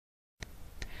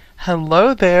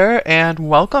Hello there, and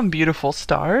welcome, beautiful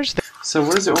stars. So,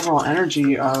 what is the overall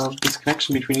energy of this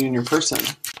connection between you and your person?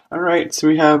 All right, so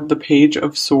we have the Page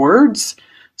of Swords.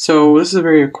 So, this is a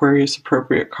very Aquarius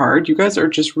appropriate card. You guys are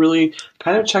just really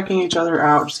kind of checking each other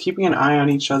out, just keeping an eye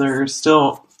on each other.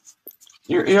 Still,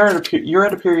 you're at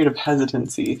a period of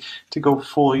hesitancy to go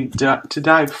fully to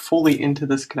dive fully into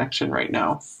this connection right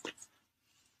now.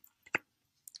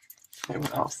 Okay,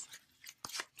 what else?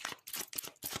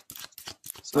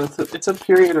 So it's a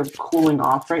period of cooling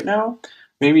off right now.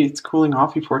 Maybe it's cooling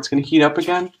off before it's going to heat up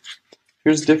again.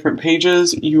 Here's different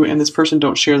pages. You and this person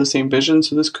don't share the same vision,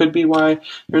 so this could be why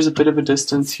there's a bit of a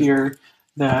distance here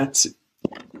that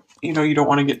you don't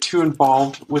want to get too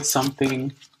involved with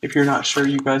something if you're not sure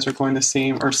you guys are going the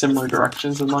same or similar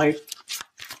directions in life.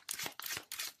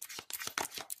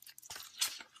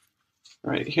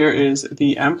 Right, here is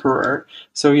the Emperor.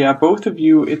 So yeah, both of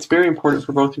you, it's very important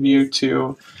for both of you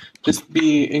to just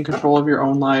be in control of your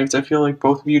own lives. I feel like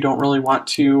both of you don't really want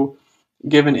to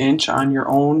give an inch on your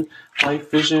own life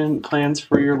vision plans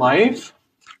for your life.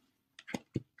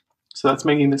 So that's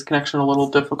making this connection a little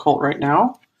difficult right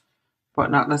now,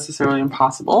 but not necessarily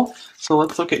impossible. So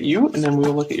let's look at you, and then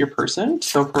we'll look at your person.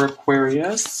 So for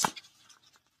Aquarius,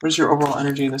 what is your overall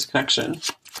energy in this connection?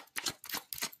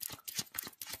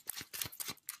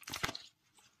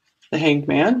 The Hanged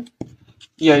Man.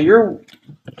 Yeah, you're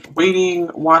waiting,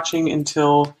 watching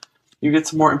until you get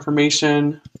some more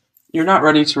information. You're not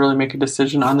ready to really make a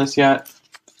decision on this yet.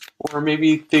 Or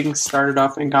maybe things started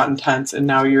up and got intense and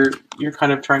now you're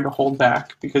kind of trying to hold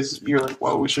back because you're like,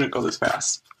 whoa, we shouldn't go this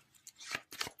fast.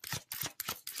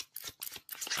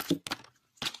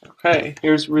 Okay,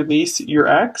 here's Release Your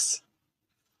Ex.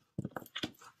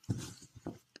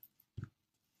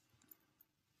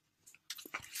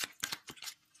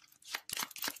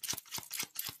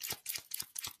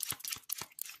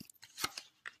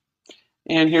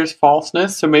 And here's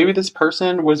Falseness. So maybe this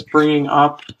person was bringing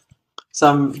up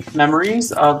some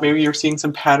memories of, maybe you're seeing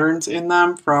some patterns in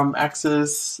them from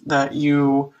exes that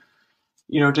you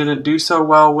didn't do so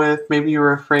well with. Maybe you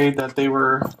were afraid that they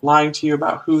were lying to you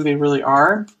about who they really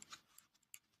are.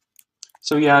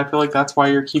 So yeah, I feel like that's why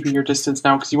you're keeping your distance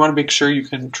now, because you want to make sure you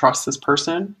can trust this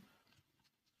person.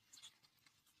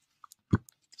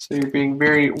 So you're being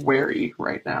very wary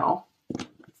right now.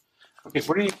 Okay,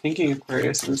 what are you thinking,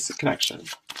 Aquarius, in this connection?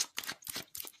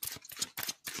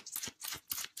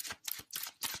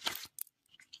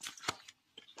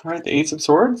 All right, the Ace of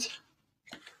Swords.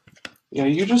 Yeah,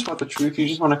 you just want the truth. You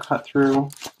just want to cut through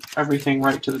everything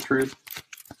right to the truth.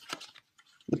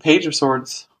 The Page of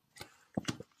Swords. I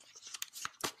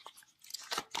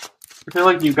feel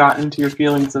like you got into your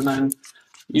feelings and then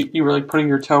you were like putting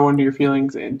your toe into your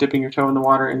feelings and dipping your toe in the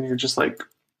water, and you're just like,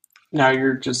 now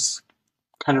you're just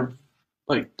kind of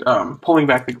like pulling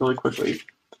back like really quickly.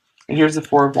 And here's the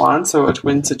Four of Wands, so a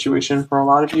twin situation for a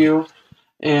lot of you.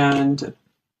 And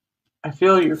I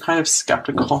feel you're kind of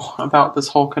skeptical about this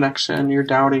whole connection. You're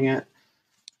doubting it,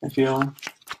 I feel.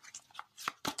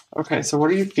 Okay, so what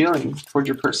are you feeling toward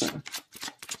your person?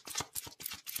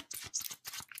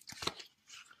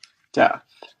 Death.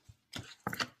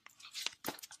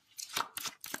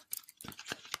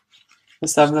 The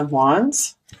Seven of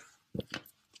Wands.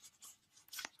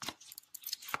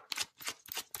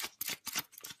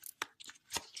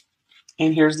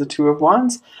 And here's the Two of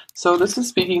Wands. So this is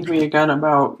speaking to me again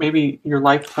about maybe your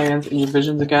life plans and your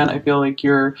visions again. I feel like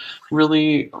you're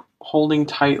really holding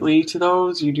tightly to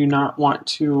those. You do not want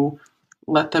to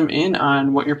let them in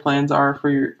on what your plans are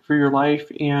for your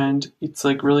life, and it's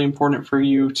like really important for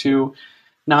you to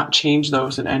not change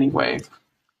those in any way.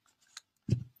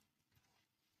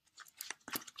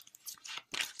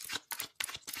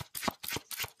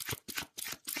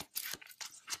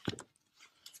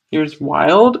 Here's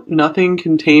Wild. Nothing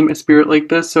can tame a spirit like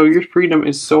this. So your freedom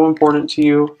is so important to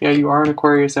you. Yeah, you are an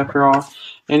Aquarius after all.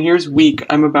 And here's Weak.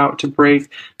 I'm about to break.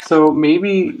 So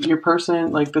maybe your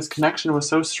person, like this connection was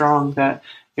so strong that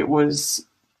it was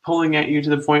pulling at you to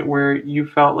the point where you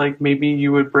felt like maybe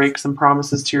you would break some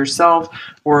promises to yourself,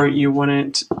 or you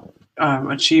wouldn't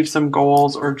achieve some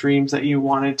goals or dreams that you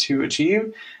wanted to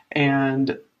achieve.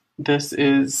 And this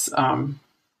is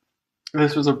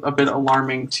this was a bit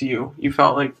alarming to you. You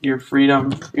felt like your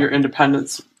freedom, your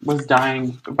independence was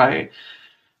dying by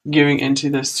giving into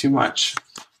this too much.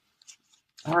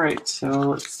 All right, so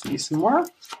let's see some more.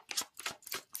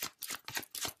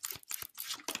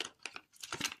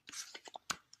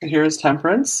 Here's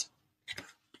Temperance.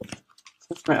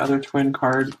 That's my other twin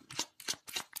card.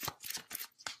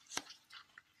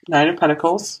 Nine of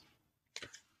Pentacles.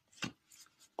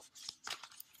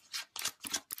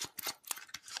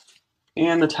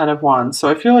 and the Ten of Wands. So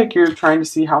I feel like you're trying to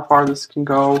see how far this can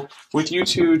go with you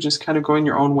two just kind of going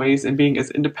your own ways and being as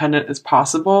independent as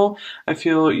possible. I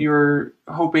feel you're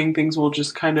hoping things will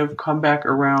just kind of come back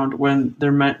around when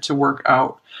they're meant to work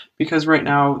out. Because right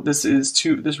now this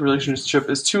relationship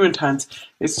is too intense.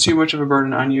 It's too much of a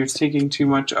burden on you. It's taking too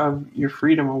much of your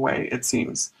freedom away, it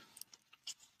seems.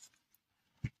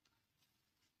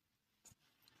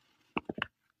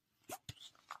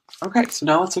 Okay, so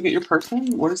now let's look at your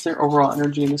person. What is their overall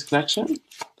energy in this connection?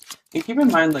 And keep in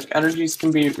mind, like, energies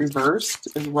can be reversed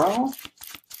as well.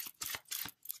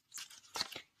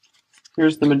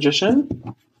 Here's the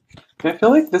Magician. I feel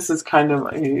like this is kind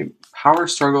of a power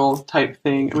struggle type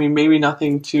thing. I mean, maybe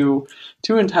nothing too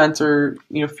intense or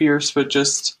fierce, but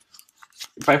just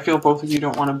if I feel both of you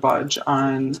don't want to budge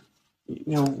on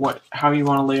how you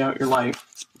want to lay out your life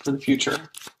for the future.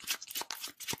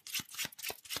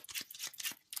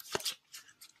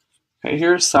 Okay,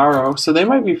 here's Sorrow. So they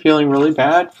might be feeling really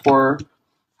bad for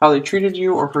how they treated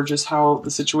you or for just how the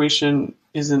situation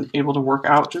isn't able to work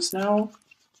out just now.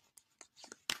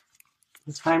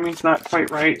 The timing's not quite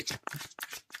right.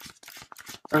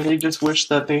 Or they just wish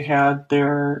that they had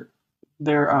their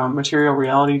material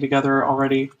reality together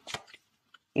already.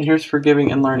 And here's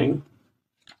Forgiving and Learning.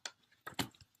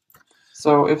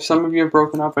 So if some of you have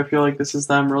broken up, I feel like this is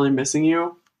them really missing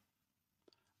you.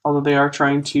 Although they are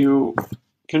trying to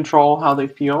control how they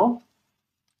feel.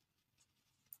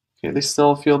 Okay, they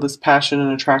still feel this passion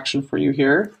and attraction for you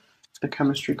here. The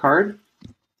Chemistry card.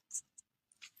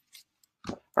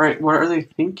 All right, what are they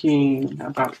thinking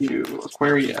about you,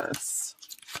 Aquarius?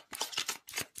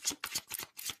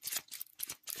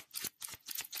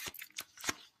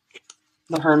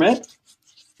 The Hermit.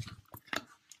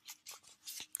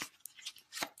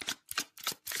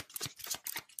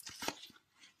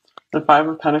 The Five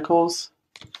of Pentacles.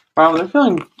 Wow, they're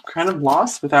feeling kind of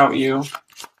lost without you.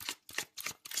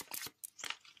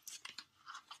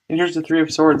 And here's the Three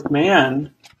of Swords.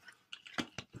 Man.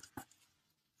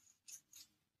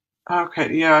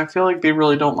 Okay, yeah, I feel like they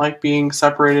really don't like being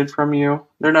separated from you.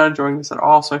 They're not enjoying this at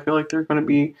all, so I feel like they're going to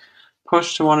be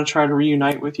pushed to want to try to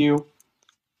reunite with you.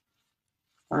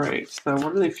 All right, so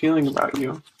what are they feeling about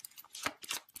you?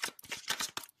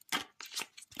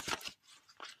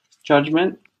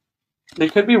 Judgment. They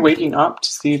could be waking up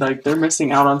to see like they're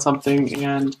missing out on something,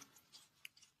 and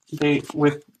they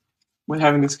with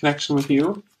having this connection with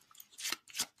you.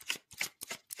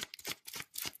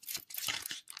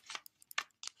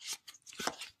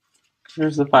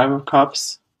 There's the Five of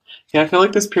Cups. Yeah, I feel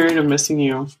like this period of missing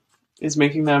you is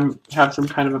making them have some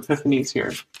kind of epiphanies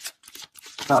here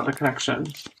about the connection.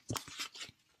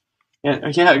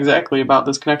 And yeah, exactly, about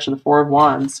this connection, the Four of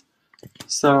Wands.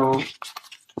 So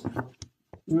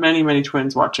many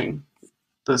twins watching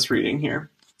this reading here.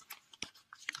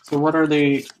 So what are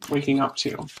they waking up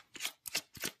to?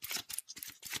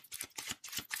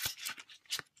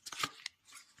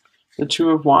 The Two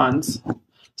of Wands.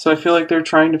 So I feel like they're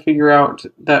trying to figure out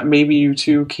that maybe you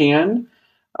two can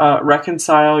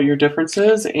reconcile your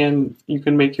differences and you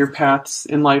can make your paths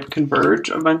in life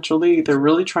converge eventually. They're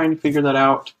really trying to figure that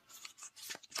out.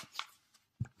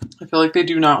 I feel like they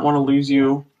do not want to lose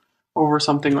you over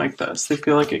something like this. They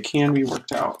feel like it can be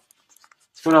worked out.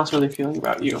 So what else are they feeling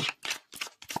about you?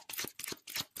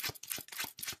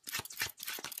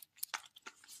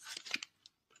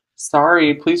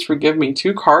 Sorry, please forgive me.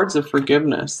 2 cards of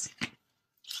forgiveness.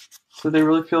 So they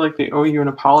really feel like they owe you an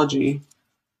apology.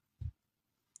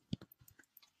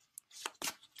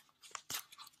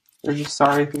 They're just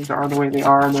sorry things are the way they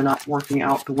are and they're not working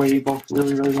out the way you both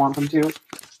really want them to.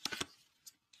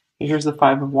 And here's the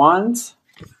Five of Wands.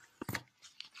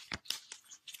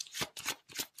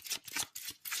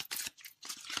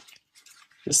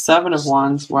 The Seven of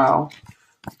Wands. Wow.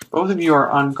 Both of you are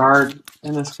on guard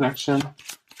in this connection.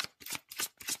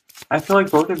 I feel like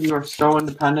both of you are so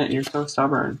independent and you're so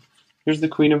stubborn. Here's the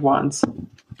Queen of Wands.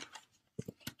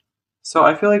 So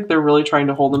I feel like they're really trying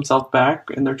to hold themselves back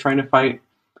and they're trying to fight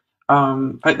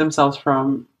themselves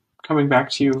from coming back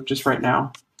to you just right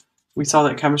now. We saw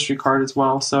that Chemistry card as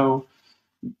well, so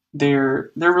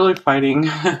they're really fighting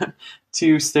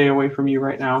to stay away from you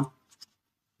right now.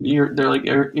 They're like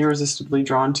irresistibly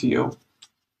drawn to you.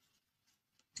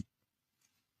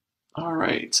 All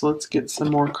right, so let's get some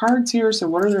more cards here. So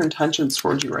what are their intentions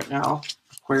towards you right now,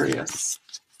 Aquarius?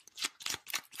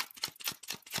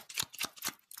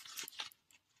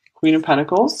 Queen of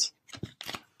Pentacles.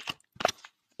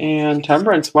 And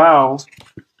Temperance. Wow.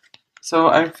 So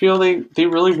I feel they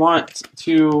really want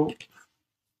to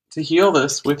heal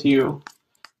this with you.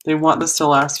 They want this to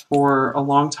last for a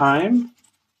long time.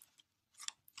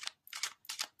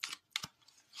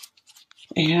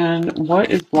 And what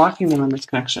is blocking them in this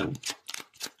connection?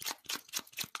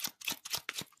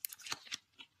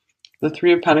 The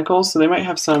Three of Pentacles. So they might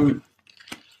have some,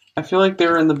 I feel like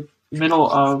they're in the middle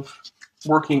of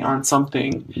working on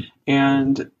something,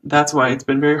 and that's why it's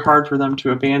been very hard for them to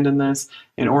abandon this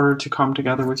in order to come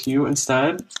together with you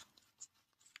instead.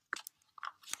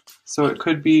 So it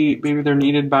could be maybe they're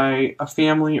needed by a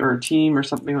family or a team or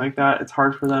something like that. It's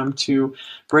hard for them to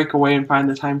break away and find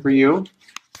the time for you.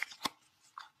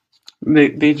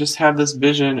 They just have this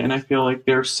vision, and I feel like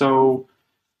they're so,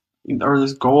 or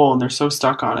this goal, and they're so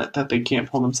stuck on it that they can't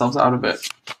pull themselves out of it.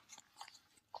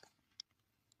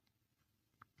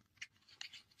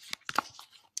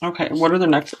 Okay, what are the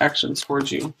next actions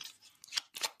towards you?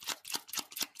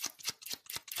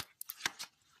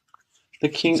 The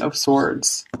King of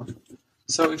Swords.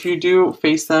 So if you do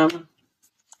face them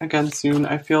again soon,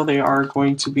 I feel they are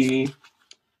going to be,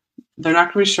 they're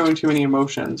not going to be showing too many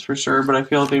emotions for sure, but I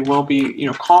feel they will be,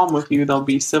 calm with you. They'll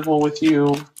be civil with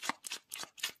you.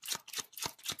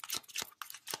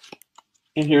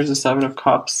 And here's the Seven of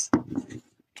Cups.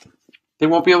 They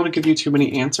won't be able to give you too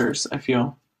many answers, I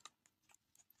feel.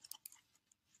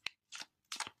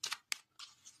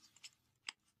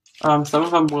 Some of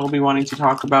them will be wanting to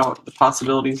talk about the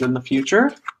possibilities in the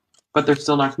future, but they're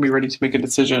still not going to be ready to make a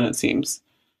decision, it seems.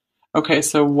 Okay,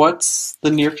 so what's the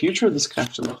near future of this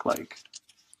connection look like?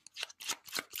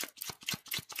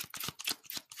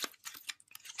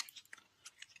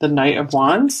 The Knight of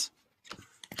Wands.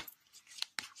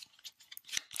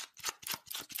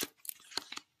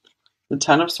 The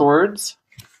Ten of Swords.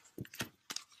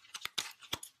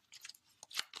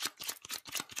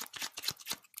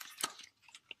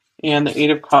 And the Eight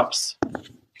of Cups.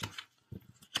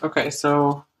 Okay,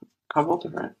 so a couple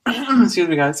different, excuse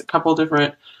me guys, a couple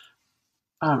different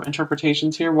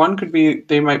interpretations here. One could be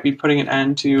they might be putting an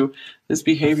end to this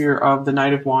behavior of the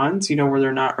Knight of Wands, where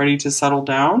they're not ready to settle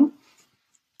down.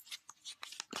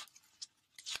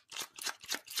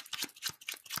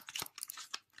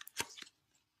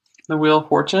 The Wheel of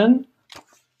Fortune.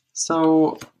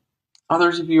 So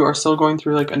others of you are still going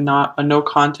through like a no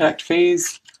contact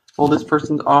phase while this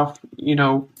person's off,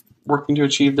 working to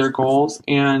achieve their goals.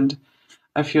 And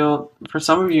I feel for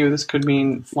some of you, this could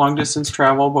mean long distance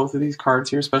travel, both of these cards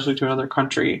here, especially to another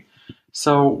country.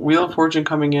 So Wheel of Fortune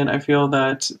coming in, I feel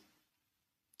that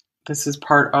this is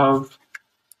part of,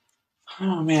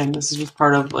 this is just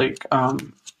part of like,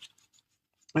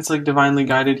 it's like divinely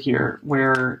guided here,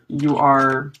 where you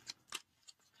are,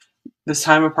 this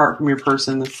time apart from your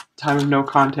person, this time of no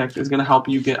contact is going to help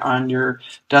you get on your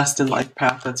destined life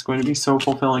path that's going to be so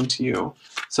fulfilling to you.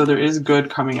 So there is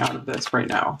good coming out of this right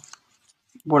now,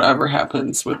 whatever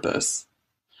happens with this.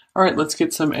 All right, let's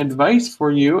get some advice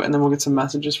for you, and then we'll get some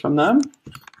messages from them.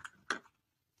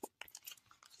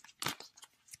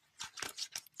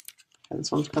 And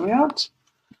this one's coming out.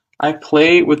 I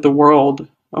play with the world.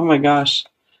 Oh my gosh,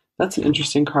 that's an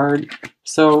interesting card.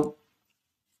 So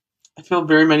I feel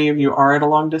very many of you are at a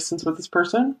long distance with this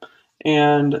person,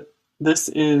 and this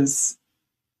is,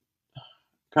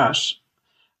 gosh,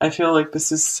 I feel like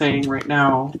this is saying right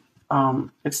now,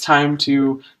 it's time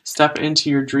to step into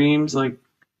your dreams, like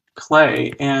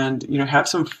play and have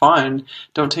some fun.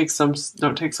 Don't take so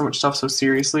much stuff so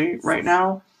seriously right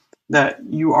now, that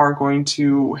you are going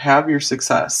to have your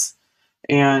success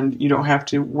and you don't have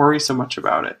to worry so much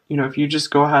about it. If you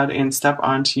just go ahead and step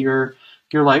onto your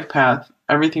life path,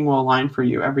 everything will align for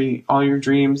you, all your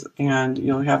dreams, and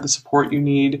you'll have the support you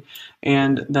need.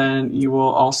 And then you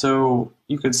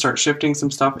can start shifting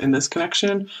some stuff in this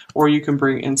connection, or you can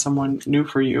bring in someone new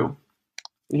for you.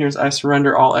 And here's I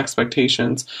surrender all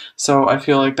expectations. So I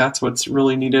feel like that's what's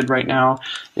really needed right now,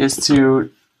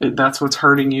 that's what's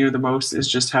hurting you the most, is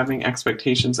just having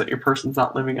expectations that your person's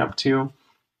not living up to.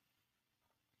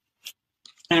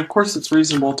 And of course it's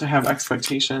reasonable to have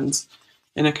expectations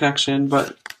in a connection,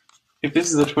 but if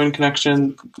this is a twin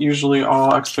connection, usually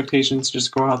all expectations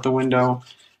just go out the window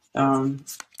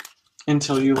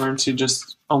until you learn to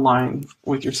just align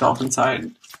with yourself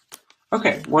inside.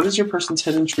 Okay, what is your person's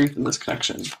hidden truth in this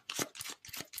connection?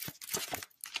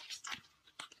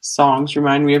 Songs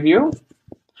remind me of you.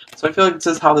 So I feel like this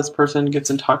is how this person gets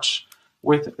in touch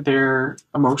with their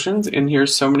emotions, and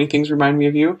here's so many things remind me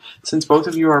of you. Since both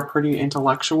of you are pretty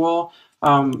intellectual,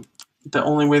 the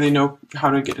only way they know how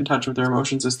to get in touch with their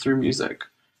emotions is through music.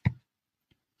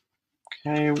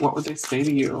 Okay, what would they say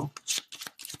to you?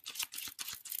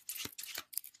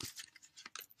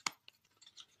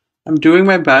 I'm doing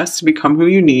my best to become who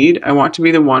you need. I want to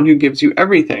be the one who gives you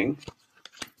everything.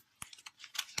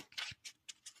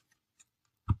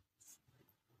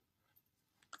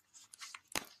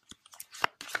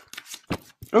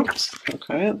 Oops.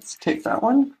 Okay, let's take that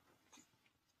one.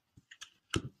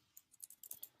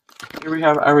 Here we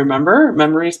have I remember,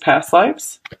 memories, past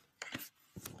lives.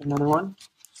 Another one.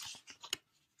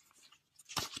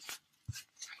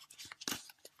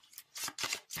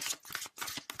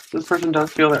 This person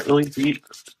does feel that really deep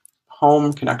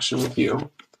home connection with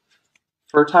you.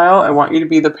 Fertile, I want you to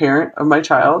be the parent of my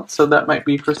child, so that might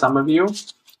be for some of you.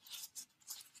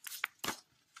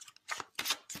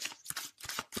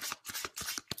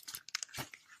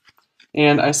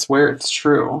 And I swear it's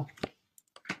true.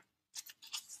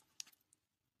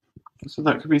 So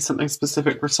that could be something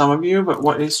specific for some of you, but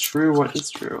what is true? What is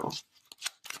true?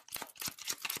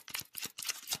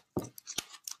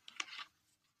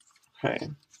 Okay.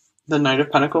 The Knight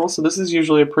of Pentacles. So this is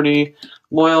usually a pretty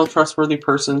loyal, trustworthy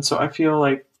person. So I feel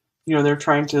like, you know, they're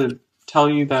trying to tell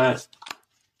you that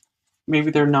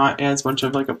maybe they're not as much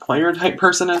of like a player type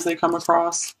person as they come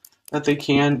across, that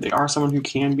they are someone who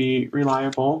can be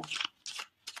reliable.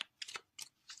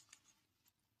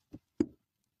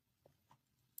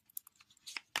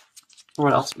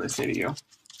 What else would I say to you?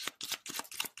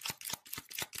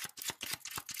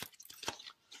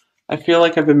 I feel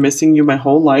like I've been missing you my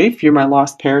whole life. You're my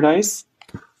lost paradise.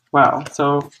 Wow.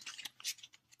 So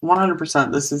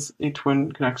 100% this is a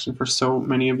twin connection for so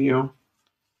many of you.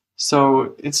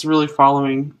 So it's really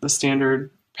following the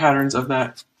standard patterns of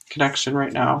that connection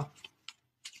right now.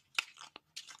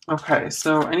 Okay,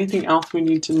 so anything else we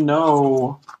need to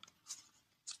know?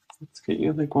 Let's get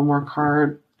you like one more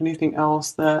card. Anything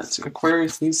else that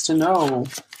Aquarius needs to know?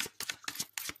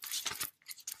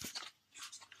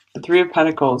 The Three of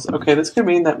Pentacles. Okay, this could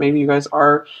mean that maybe you guys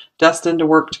are destined to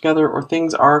work together, or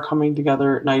things are coming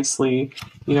together nicely.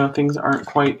 You know, things aren't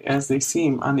quite as they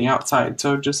seem on the outside.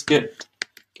 So just get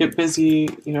busy,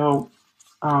 you know,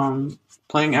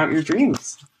 playing out your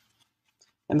dreams.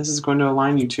 And this is going to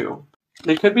align you two.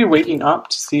 They could be waking up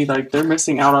to see like they're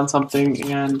missing out on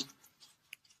something, and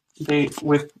they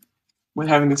with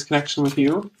having this connection with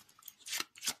you.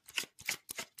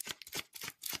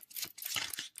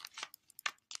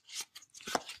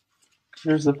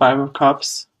 There's the Five of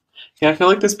Cups. Yeah, I feel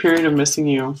like this period of missing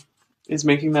you is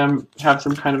making them have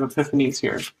some kind of epiphanies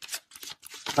here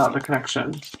about the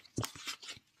connection.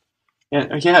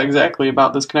 And yeah, exactly,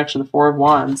 about this connection, the Four of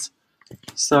Wands.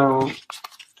 So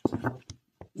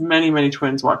many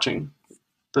twins watching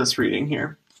this reading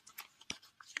here.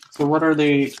 So what are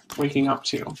they waking up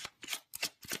to?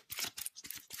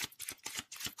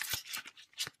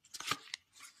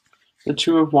 The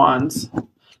Two of Wands.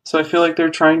 So I feel like they're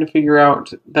trying to figure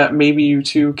out that maybe you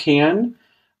two can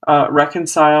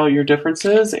reconcile your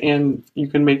differences, and you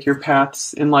can make your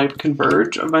paths in life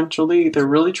converge eventually. They're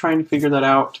really trying to figure that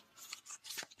out.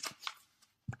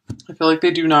 I feel like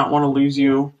they do not want to lose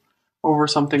you over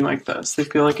something like this. They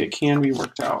feel like it can be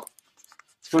worked out.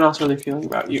 So what else are they feeling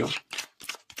about you?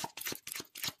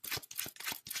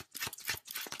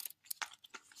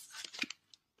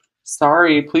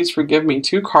 Sorry, please forgive me.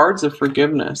 2 cards of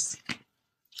forgiveness.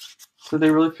 So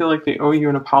they really feel like they owe you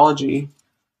an apology.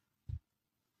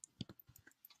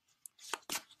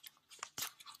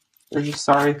 They're just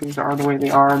sorry things are the way they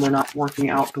are, and they're not working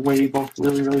out the way you both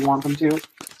really want them to.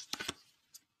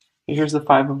 And here's the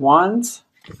Five of Wands.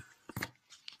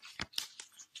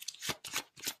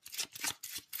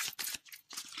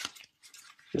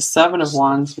 The Seven of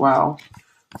Wands. Wow.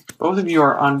 Both of you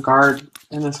are on guard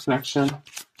in this connection.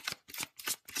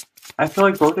 I feel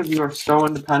like both of you are so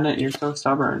independent and you're so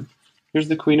stubborn. Here's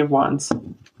the Queen of Wands.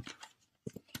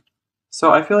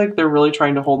 So I feel like they're really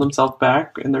trying to hold themselves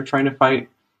back, and they're trying to fight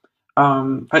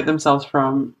themselves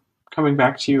from coming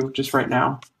back to you just right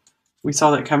now. We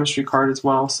saw that chemistry card as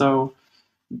well, so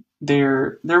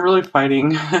they're really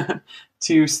fighting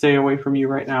to stay away from you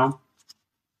right now.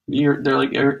 They're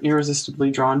like irresistibly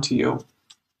drawn to you.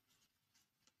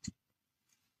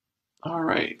 All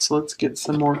right, so let's get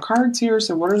some more cards here.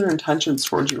 So what are their intentions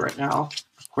towards you right now,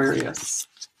 Aquarius?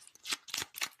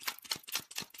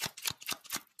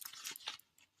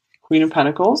 Queen of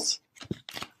Pentacles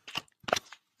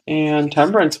and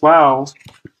Temperance. Wow.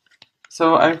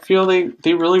 So I feel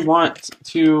they really want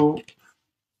to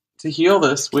heal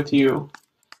this with you.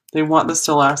 They want this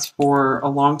to last for a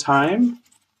long time.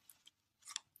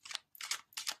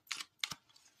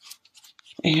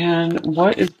 And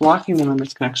what is blocking them in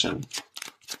this connection?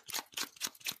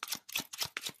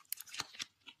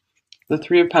 The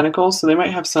Three of Pentacles. So they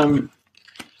might have some,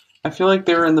 I feel like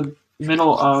they're in the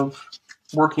middle of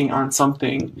working on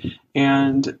something,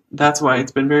 and that's why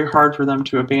it's been very hard for them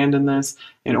to abandon this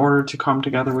in order to come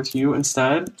together with you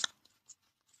instead.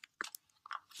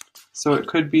 So it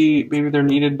could be maybe they're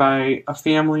needed by a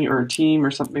family or a team or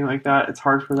something like that. It's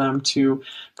hard for them to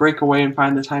break away and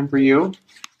find the time for you.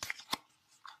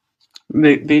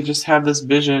 They just have this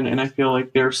vision, and I feel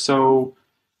like they're so,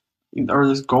 or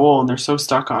this goal, and they're so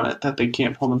stuck on it that they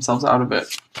can't pull themselves out of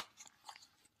it.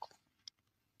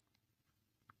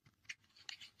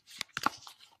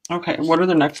 Okay, what are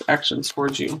the next actions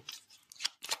towards you?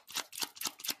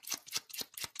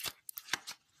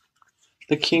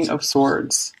 The King of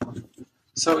Swords.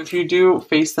 So if you do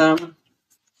face them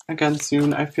again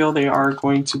soon, I feel they are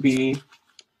going to be,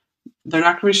 they're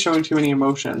not going to be showing too many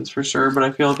emotions for sure, but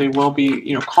I feel they will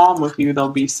be, calm with you. They'll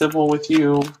be civil with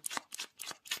you.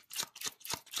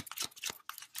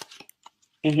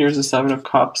 And here's the Seven of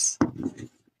Cups.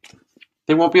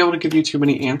 They won't be able to give you too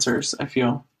many answers, I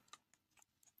feel.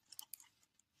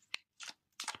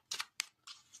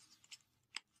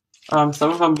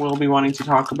 Some of them will be wanting to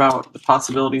talk about the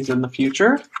possibilities in the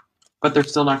future, but they're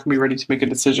still not going to be ready to make a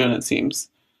decision, it seems.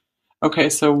 Okay,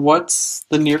 so what's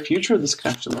the near future of this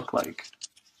connection look like?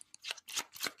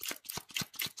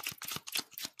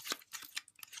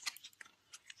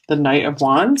 The Knight of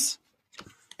Wands.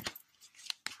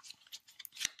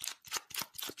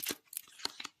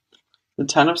 The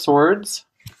Ten of Swords.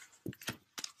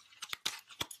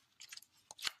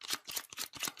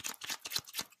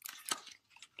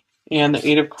 And the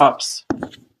Eight of Cups.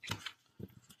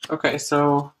 Okay,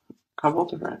 so a couple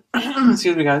different,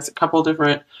 excuse me guys, a couple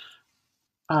different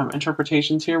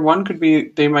interpretations here. One could be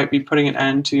they might be putting an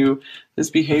end to this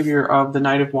behavior of the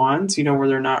Knight of Wands, where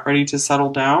they're not ready to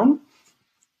settle down.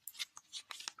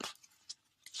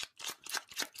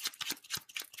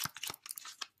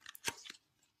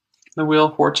 The Wheel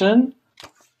of Fortune.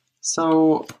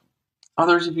 So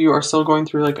others of you are still going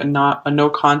through like a no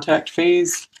contact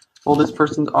phase while this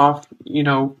person's off,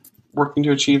 working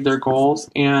to achieve their goals.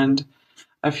 And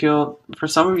I feel for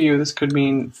some of you, this could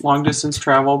mean long distance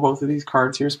travel, both of these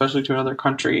cards here, especially to another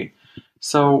country.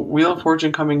 So Wheel of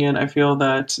Fortune coming in, I feel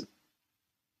that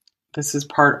this is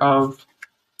part of,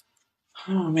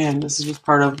 this is just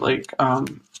part of like,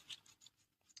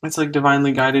 it's like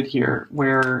divinely guided here,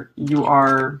 where you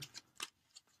are,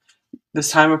 this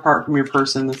time apart from your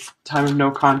person, this time of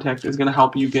no contact is going to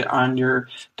help you get on your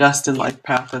destined life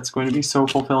path that's going to be so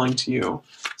fulfilling to you.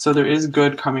 So there is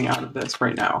good coming out of this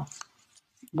right now,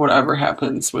 whatever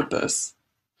happens with this.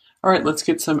 All right, let's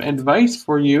get some advice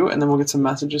for you, and then we'll get some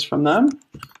messages from them.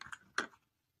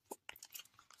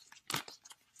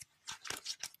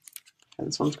 And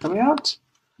this one's coming out.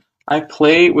 I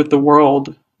play with the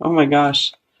world. Oh my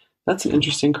gosh, that's an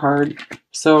interesting card.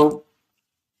 So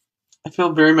I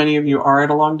feel very many of you are at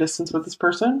a long distance with this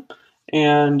person,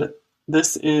 and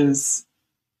this is,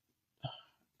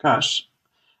 gosh,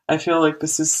 I feel like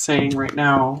this is saying right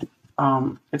now,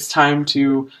 it's time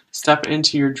to step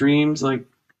into your dreams, like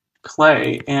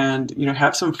play, and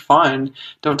have some fun.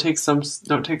 Don't take so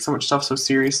much stuff so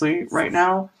seriously right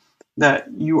now,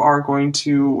 that you are going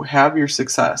to have your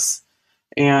success,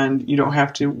 and you don't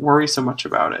have to worry so much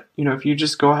about it. If you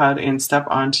just go ahead and step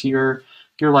onto your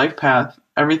life path,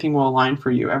 everything will align for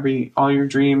you, all your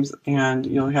dreams, and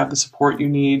you'll have the support you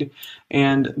need.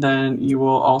 And then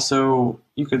you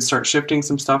can start shifting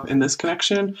some stuff in this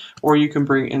connection, or you can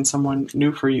bring in someone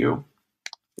new for you.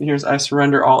 And here's I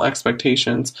surrender all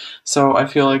expectations. So I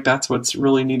feel like that's what's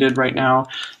really needed right now,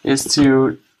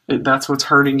 that's what's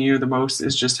hurting you the most,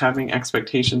 is just having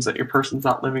expectations that your person's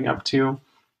not living up to.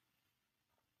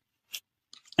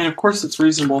 And of course it's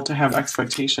reasonable to have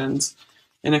expectations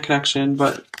in a connection,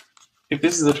 but if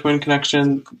this is a twin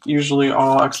connection, usually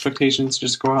all expectations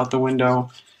just go out the window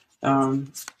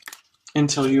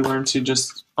until you learn to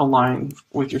just align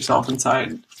with yourself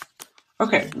inside.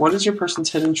 Okay, what is your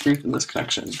person's hidden truth in this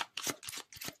connection?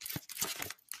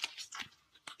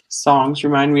 Songs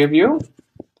remind me of you.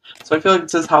 So I feel like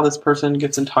this is how this person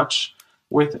gets in touch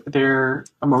with their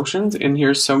emotions, and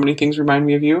here's so many things remind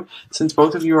me of you. Since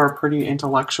both of you are pretty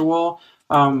intellectual,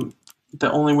 the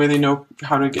only way they know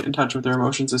how to get in touch with their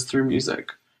emotions is through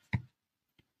music.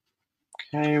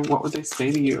 Okay, what would they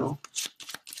say to you?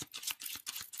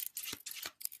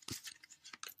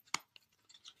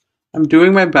 I'm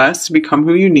doing my best to become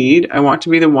who you need. I want to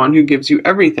be the one who gives you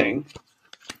everything.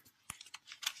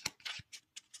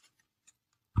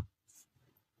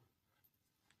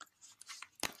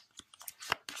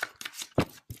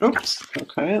 Oops.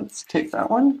 Okay, let's take that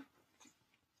one.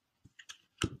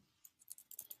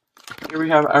 Here we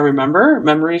have I remember,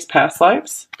 memories, past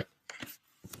lives.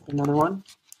 Another one.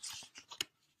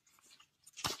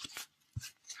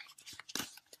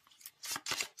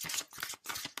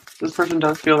 This person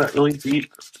does feel that really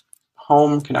deep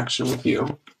home connection with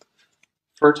you.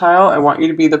 fertile. I want you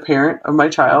to be the parent of my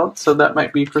child. So that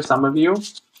might be for some of you.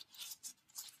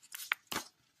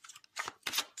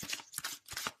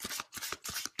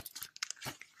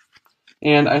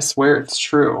 And I swear it's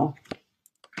true.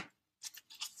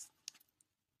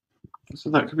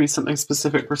 So that could be something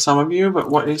specific for some of you, but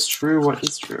what is true? What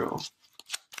is true?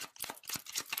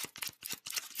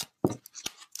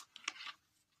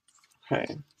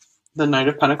 Okay. The Knight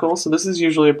of Pentacles. So this is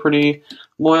usually a pretty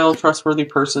loyal, trustworthy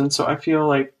person. So I feel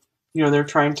like, you know, they're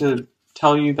trying to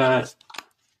tell you that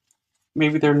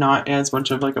maybe they're not as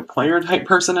much of like a player type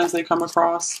person as they come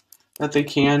across, that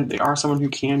they are someone who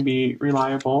can be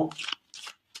reliable.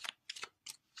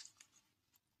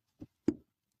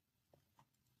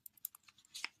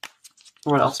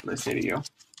 What else would I say to you?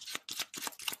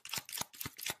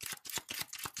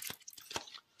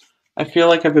 I feel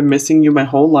like I've been missing you my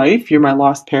whole life. You're my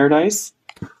lost paradise.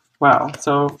 Wow.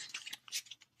 So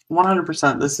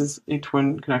 100% this is a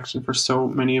twin connection for so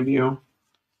many of you.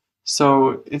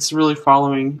 So it's really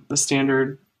following the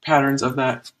standard patterns of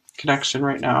that connection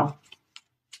right now.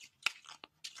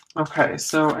 Okay,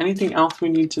 so anything else we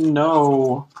need to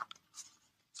know?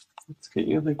 Let's get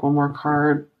you like one more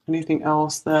card. Anything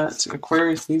else that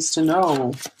Aquarius needs to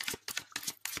know?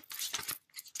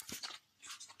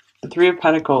 The Three of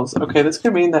Pentacles. Okay, this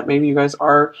could mean that maybe you guys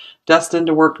are destined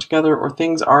to work together, or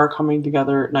things are coming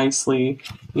together nicely.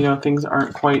 You know, things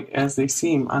aren't quite as they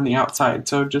seem on the outside.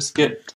 So just get